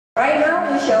Right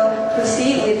now, we shall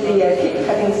proceed with the cake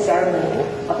cutting ceremony.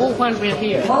 Oh, while we're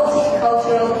here.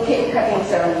 Multicultural cake cutting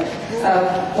ceremony.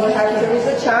 We'll have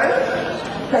Mr. Chan,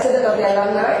 President of the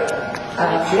Alumni,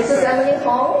 Mrs. Emily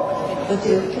Hong. Would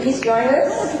you please join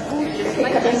us? The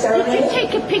cake cutting ceremony. You can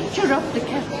take a picture of the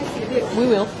cake. We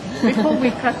will. Before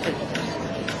we cut it.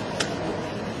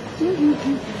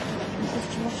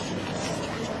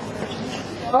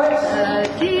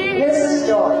 Mrs.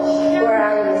 George. Where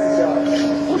are you, Mrs. George?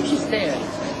 Oh, she's there.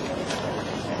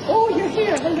 Oh, you're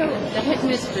here. Hello. The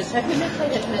headmistress. Have you met the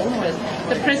headmistress?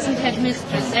 The present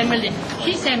headmistress, Emily.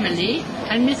 She's Emily,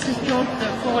 and Mrs. George, the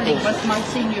calling, was my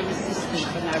senior assistant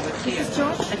when I was here. Mrs.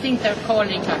 George? I think they're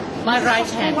calling her. My right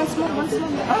hand. Once more. Oh,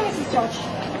 Mrs. George.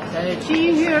 The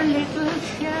dear little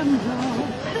shamrock,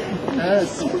 the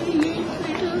sweet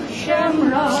little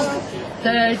shamrock,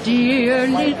 the dear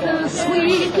little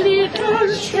sweet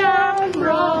little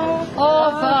shamrock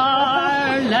of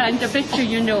Ireland. I bet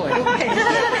you know it.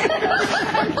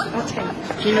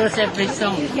 Okay. She knows every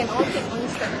song.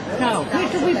 Now, where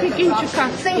do we begin to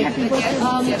cut? Say happy birthday.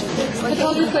 But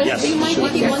all the questions, do you mind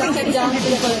taking one step down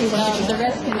because the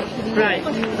rest can Right.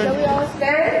 Shall we all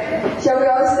stand? Shall we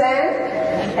all stand?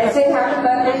 And sing happy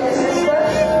birthday to Sister?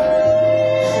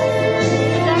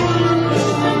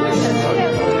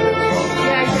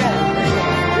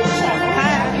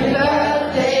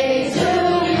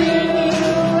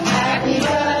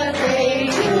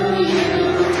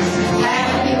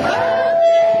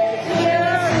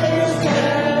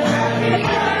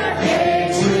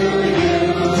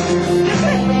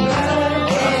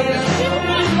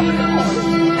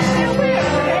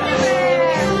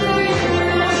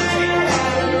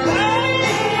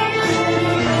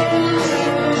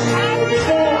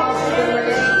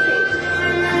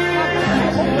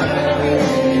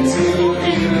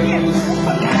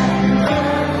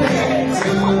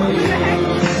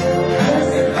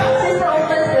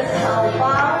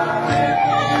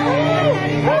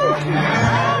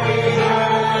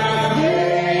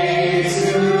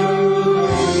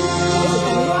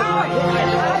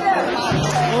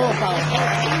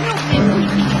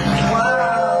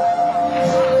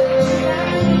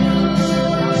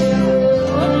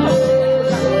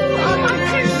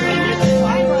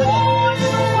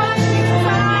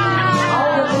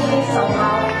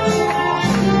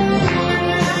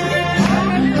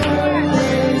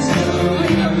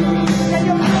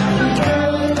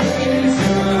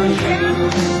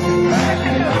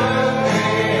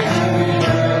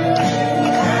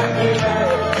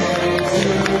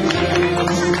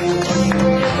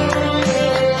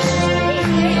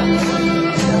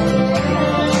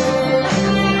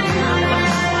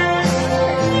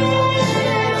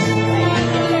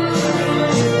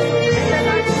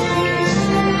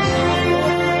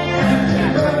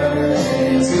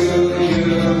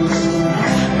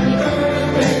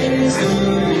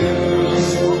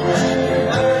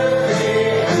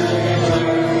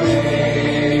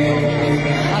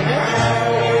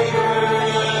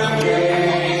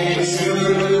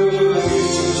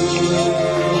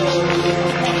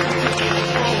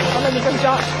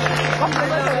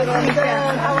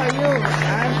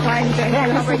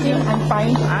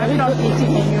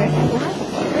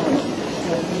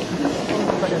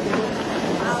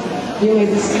 You may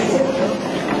be seated.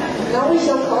 Now we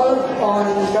shall call upon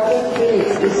Brother Felix.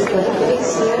 Is Brother Felix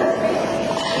here?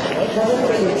 Brother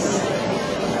Felix.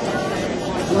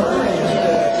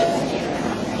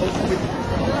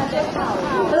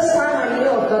 First time I knew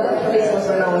of Brother Felix was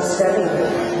when I was 7.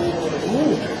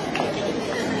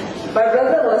 My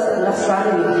brother was a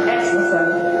Lasari,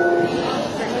 ex-Lasari.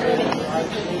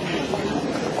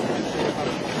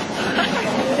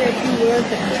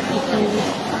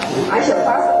 I shall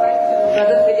pass the mic to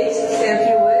Brother Felix to say a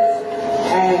few words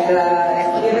and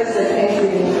give us the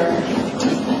thanksgiving prayer.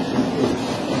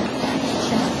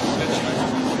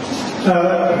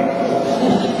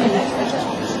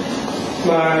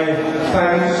 My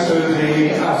thanks to the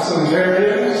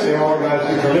Assuntarians, the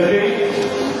organizing committee,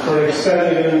 for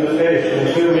extending an invitation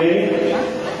to me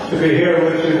to be here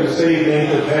with you this evening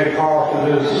to take part in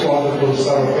this wonderful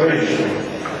celebration.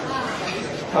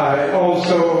 I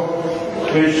also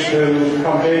wish to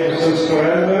convey to Sister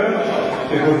Enda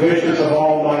the good wishes of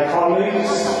all my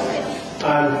colleagues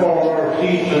and former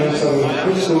teachers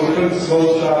and school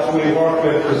principals that we worked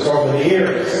with for so many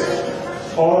years.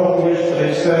 All of which to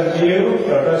extend to you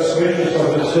their best wishes on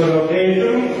this good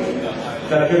occasion,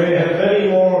 that you may have many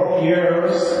more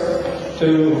years to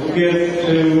give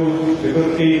to the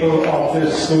good people of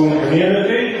this school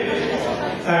community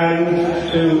and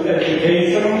to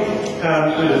education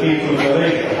and to the people of the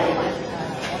nation.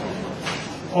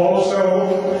 Also,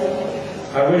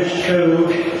 I wish to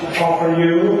offer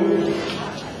you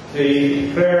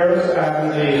the prayers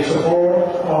and the support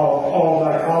of all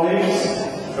my colleagues,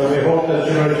 and we hope that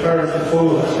you return to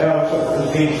full health and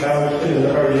complete health in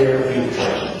the very near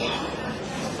future.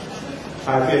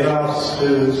 I've been asked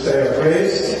to say a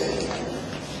grace.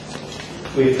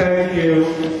 We thank you,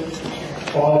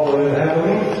 Father in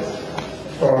heaven,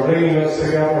 for bringing us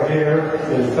together here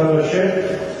in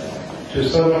fellowship to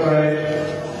celebrate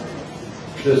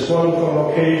this wonderful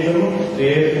occasion, the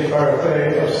 80th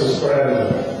birthday of Sister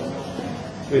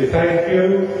Enda. We thank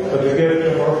you for the gift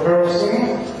of her person,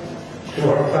 to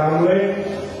her family,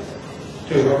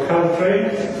 to her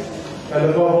country, and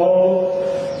above all,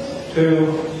 to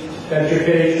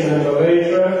education in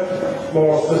Malaysia,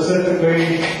 more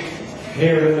specifically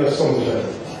here in Assunta.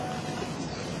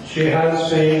 She has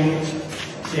been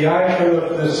the icon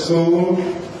of this school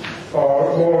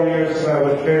for more years than I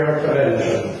would care to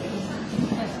mention.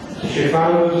 She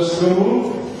founded the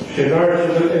school, she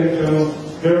nurtured it into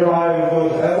virile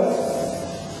good health.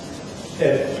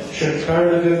 She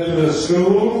turned it into a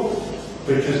school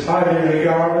which is highly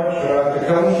regarded throughout the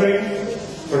country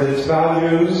for its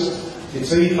values,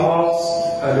 its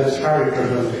ethos, and its character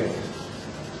building.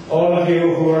 All of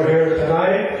you who are here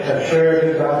tonight have shared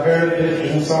in that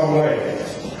heritage in some way.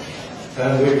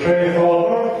 And we pray,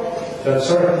 Father, that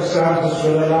circumstances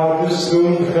will allow this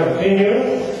school to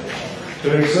continue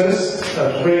to exist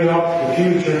and bring up the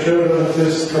future children of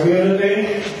this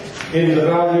community in the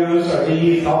values and the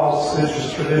ethos which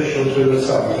is traditional to the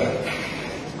subject.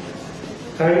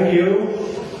 Thank you,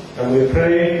 and we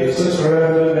pray that Sister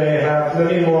Enda may have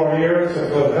many more years of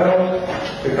good health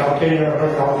to continue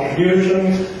her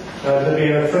contribution and to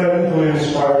be a friend who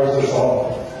inspires us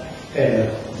all. Amen.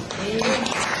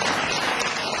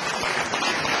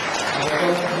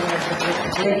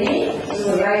 We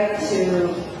would like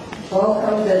to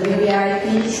welcome the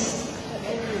VVIPs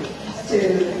to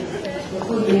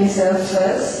put themselves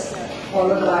first,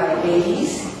 followed by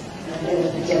ladies and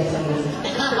the gentlemen.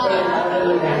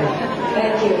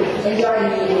 Thank you. Enjoy the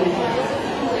meeting.